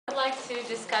like to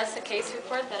discuss a case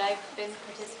report that I've been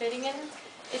participating in.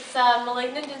 It's a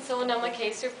malignant insulinoma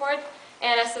case report,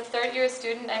 and as a third-year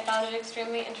student, I found it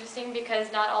extremely interesting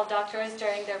because not all doctors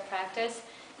during their practice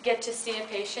get to see a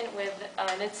patient with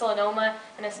an insulinoma,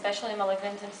 and especially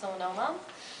malignant insulinoma.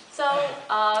 So,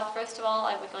 first of all,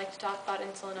 I would like to talk about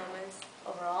insulinomas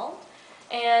overall.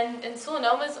 And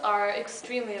insulinomas are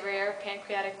extremely rare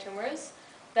pancreatic tumors,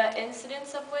 the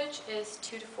incidence of which is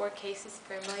 2 to 4 cases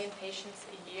per million patients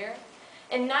a year.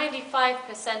 And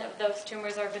 95% of those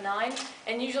tumors are benign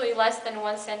and usually less than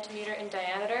 1 centimeter in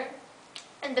diameter.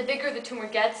 And the bigger the tumor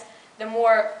gets, the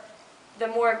more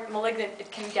malignant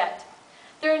it can get.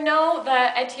 The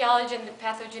etiology and the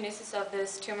pathogenesis of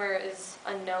this tumor is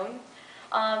unknown.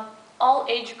 All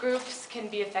age groups can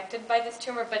be affected by this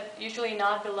tumor, but usually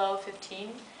not below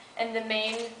 15. And the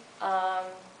main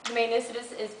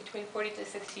incidence is between 40 to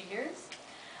 60 years.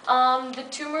 The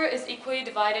tumor is equally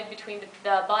divided between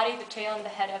the body, the tail, and the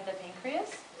head of the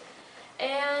pancreas.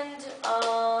 And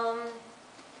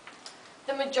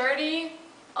the majority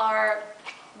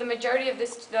of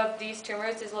these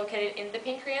tumors is located in the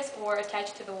pancreas or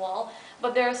attached to the wall,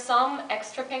 but there are some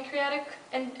extrapancreatic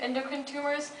endocrine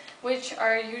tumors which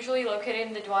are usually located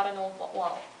in the duodenal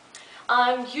wall.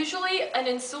 Usually an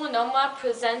insulinoma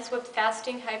presents with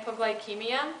fasting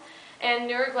hypoglycemia and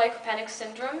neuroglycopenic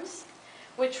syndromes,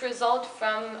 which result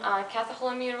from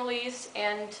catecholamine release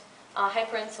and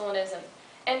hyperinsulinism.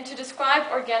 And to describe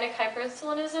organic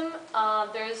hyperinsulinism,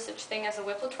 there is such thing as a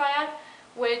Whipple triad,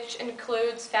 which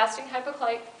includes fasting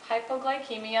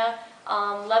hypoglycemia,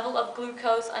 level of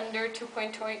glucose under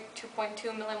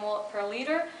 2.2 millimole per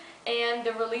liter, and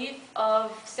the relief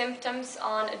of symptoms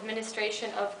on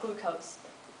administration of glucose.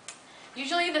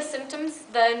 Usually the symptoms,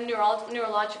 the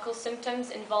neurological symptoms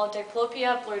involve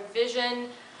diplopia, blurred vision,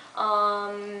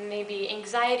 maybe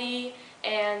anxiety,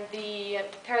 and the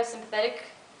parasympathetic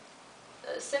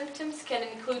symptoms can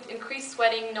include increased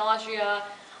sweating, nausea.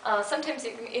 Sometimes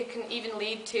it can even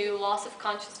lead to loss of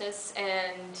consciousness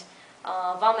and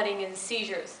vomiting and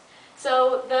seizures.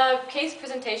 So the case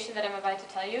presentation that I'm about to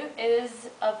tell you is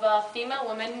of a female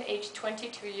woman aged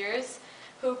 22 years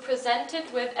who presented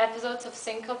with episodes of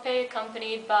syncope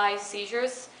accompanied by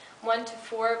seizures 1 to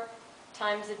 4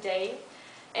 times a day,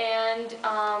 and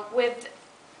with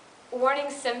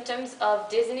warning symptoms of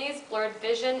dizziness, blurred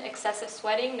vision, excessive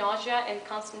sweating, nausea, and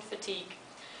constant fatigue.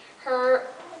 Her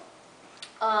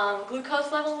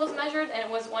glucose level was measured, and it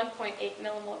was 1.8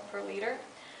 millimole per liter.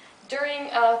 During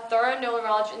a thorough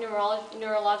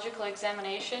neurological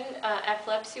examination,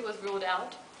 epilepsy was ruled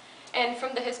out. And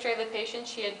from the history of the patient,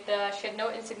 she had no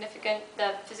insignificant,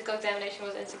 the physical examination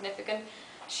was insignificant.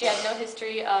 She had no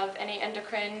history of any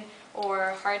endocrine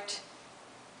or heart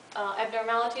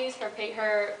abnormalities. The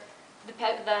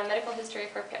medical history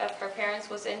of her parents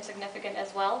was insignificant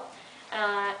as well.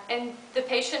 And the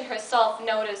patient herself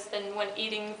noticed that when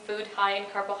eating food high in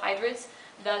carbohydrates,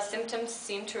 the symptoms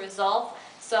seemed to resolve.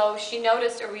 So she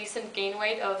noticed a recent gain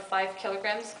weight of 5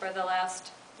 kilograms for the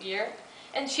last year.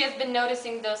 And she has been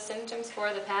noticing those symptoms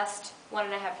for the past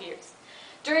 1.5 years.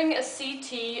 During a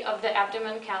CT of the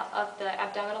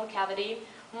abdominal cavity,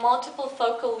 multiple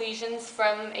focal lesions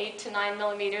from 8 to 9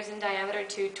 millimeters in diameter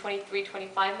to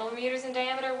 23-25 millimeters in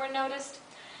diameter were noticed.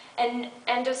 An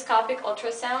endoscopic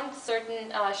ultrasound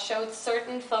showed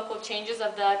certain focal changes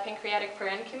of the pancreatic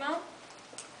parenchyma.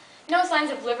 No signs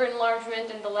of liver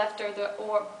enlargement in the left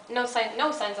no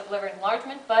signs of liver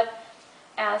enlargement, but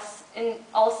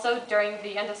also during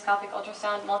the endoscopic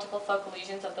ultrasound, multiple focal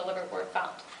lesions of the liver were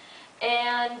found.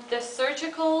 And the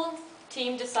surgical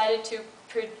team decided to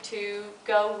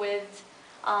go with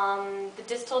the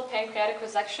distal pancreatic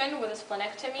resection with a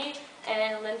splenectomy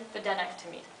and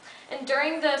lymphadenectomy. And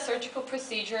during the surgical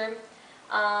procedure,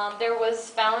 there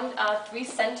was found a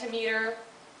 3-centimeter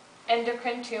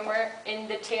endocrine tumor in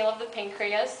the tail of the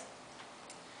pancreas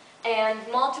and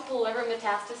multiple liver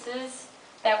metastases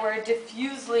that were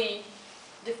diffused in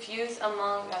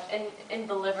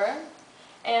the liver.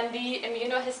 And the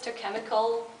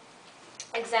immunohistochemical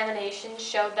examination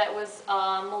showed that it was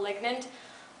malignant,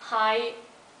 high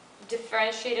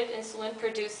differentiated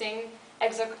insulin-producing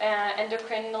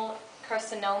endocrinal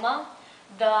carcinoma.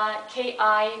 The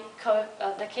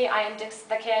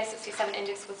Ki67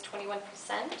 index was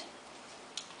 21%.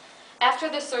 After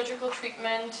the surgical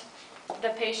treatment, the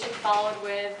patient followed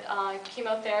with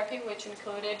chemotherapy, which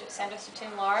included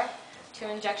sandostatin LAR, 2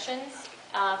 injections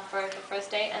for the first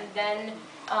day, and then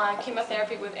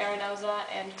chemotherapy with Arenosa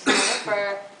and Xona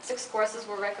for 6 courses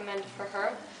were recommended for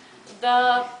her.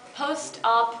 The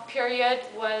post-op period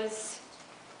was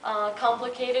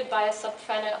complicated by a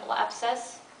subphrenic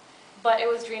abscess but it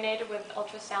was drenated with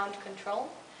ultrasound control.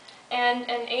 And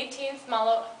an 18th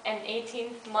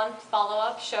month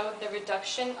follow-up showed the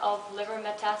reduction of liver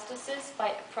metastasis by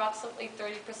approximately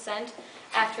 30%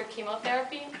 after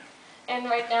chemotherapy. And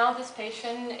right now this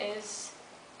patient is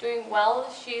doing well.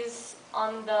 She's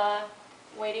on the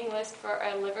waiting list for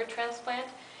a liver transplant,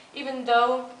 even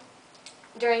though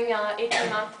during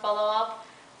 18-month follow-up,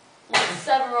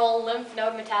 several lymph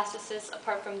node metastases,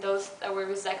 apart from those that were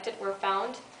resected, were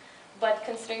found. But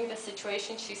considering the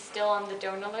situation, she's still on the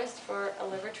donor list for a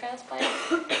liver transplant.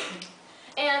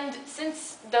 And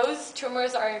since those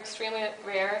tumors are extremely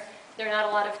rare, there are not a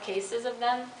lot of cases of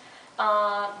them.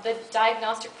 The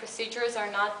diagnostic procedures are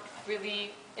not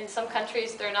really, in some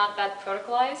countries, they're not that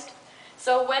protocolized.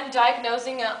 So when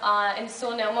diagnosing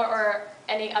insulinoma or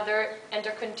any other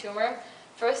endocrine tumor,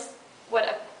 first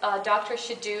what a doctor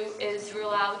should do is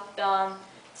rule out the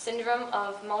syndrome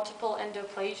of multiple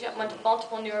neuroplasia.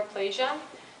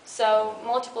 So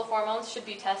multiple hormones should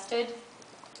be tested,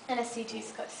 and a CT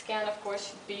scan, of course,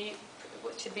 should be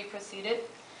proceeded.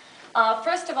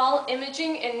 First of all,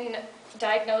 imaging in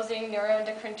diagnosing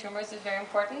neuroendocrine tumors is very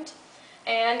important.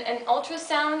 And an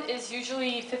ultrasound is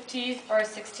usually 50 or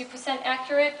 60%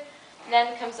 accurate.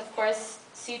 Then comes, of course,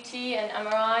 CT and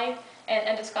MRI and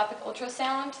endoscopic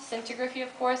ultrasound, scintigraphy,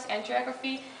 of course,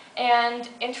 angiography, and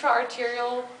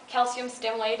intra-arterial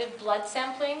calcium-stimulated blood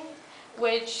sampling,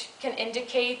 which can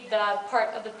indicate the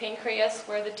part of the pancreas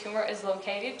where the tumor is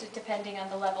located, depending on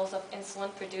the levels of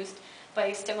insulin produced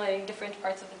by stimulating different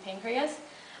parts of the pancreas.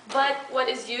 But what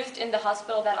is used in the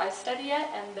hospital that I study at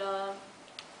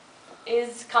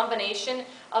is combination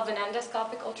of an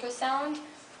endoscopic ultrasound,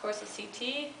 of course a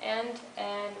CT, and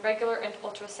regular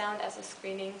ultrasound as a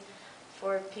screening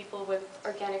for people with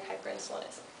organic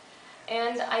hyperinsulinism.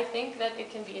 And I think that it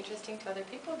can be interesting to other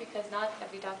people because not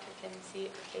every doctor can see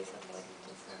a case of malignant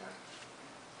insulinoma.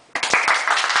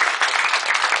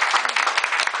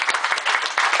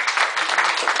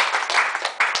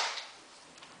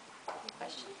 Any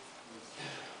questions?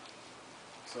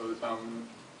 So,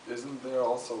 isn't there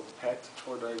also PET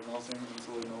for diagnosing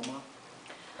insulinoma?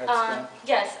 PET scan?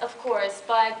 Yes, of course.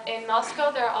 But in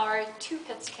Moscow, there are two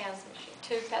PET scans.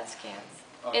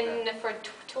 Okay. For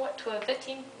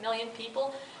 15 million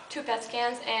people, 2 PET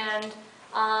scans, and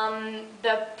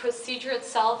the procedure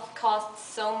itself costs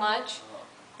so much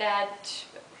that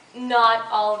not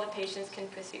all of the patients can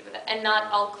proceed with it, and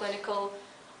not all clinical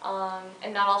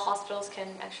and not all hospitals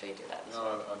can actually do that.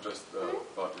 No, I just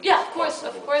thought it yeah, was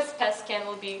of course, PET scan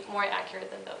will be more accurate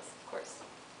than those, of course.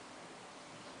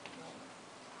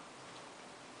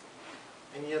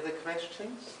 Any other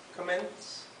questions,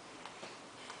 comments?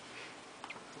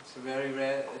 It's a very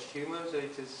rare tumor, so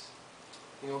it is,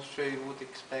 in Austria you would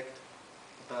expect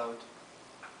about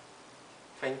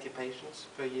 20 patients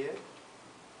per year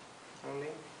only.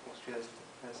 Austria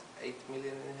has 8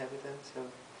 million inhabitants, so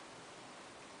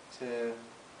it's a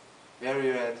very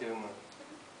rare tumor.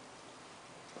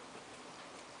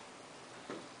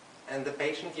 And the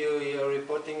patient you're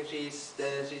reporting, she's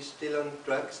still on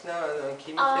drugs now, on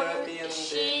chemotherapy?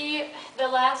 The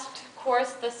last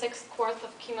course, the 6th course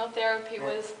of chemotherapy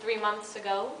was 3 months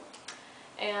ago,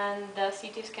 and the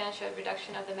CT scan showed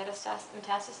reduction of the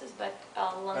metastasis, but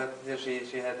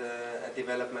she had a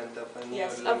development of a new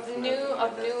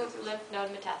lymph node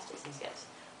metastasis, yes.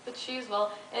 But she's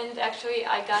well, and actually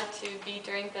I got to be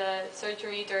during the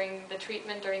surgery, during the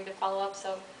treatment, during the follow-up,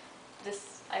 so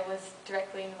I was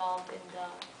directly involved in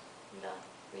the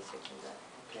research in the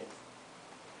case.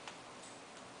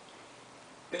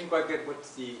 Didn't quite get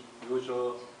what's the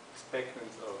usual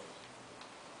expectancy of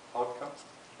outcomes?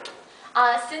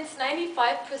 Since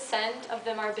 95% of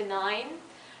them are benign,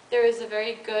 there is a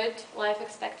very good life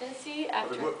expectancy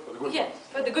after.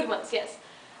 For the good ones, yes.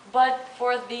 But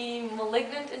for the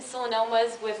malignant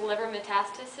insulinomas with liver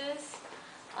metastasis,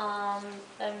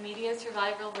 the median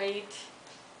survival rate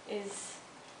is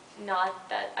not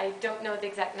that. I don't know the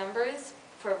exact numbers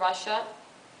for Russia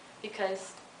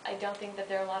because I don't think that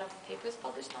there are a lot of papers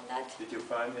published on that. Did you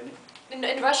find any? In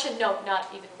Russia, no,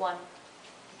 not even one,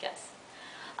 I guess.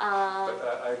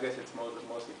 But I guess it's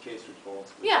mostly case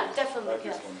reports. Yeah, definitely, like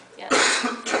yes. Yes.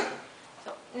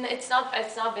 So, it's not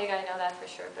big, I know that for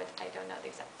sure, but I don't know the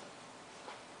exact thing.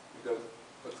 Because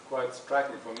what's quite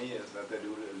striking for me is that they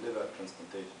do liver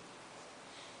transplantation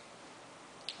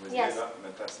with liver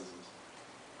metastasis.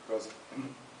 Because,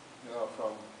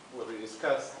 from what we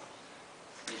discussed,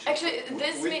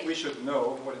 we should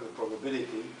know what is the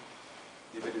probability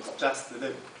if it is just the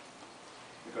liver.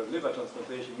 Because liver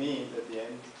transplantation means at the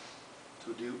end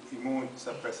to do immune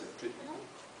suppressive treatment.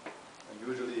 And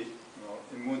usually,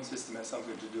 immune system has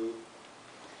something to do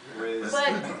with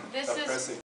But this is suppressing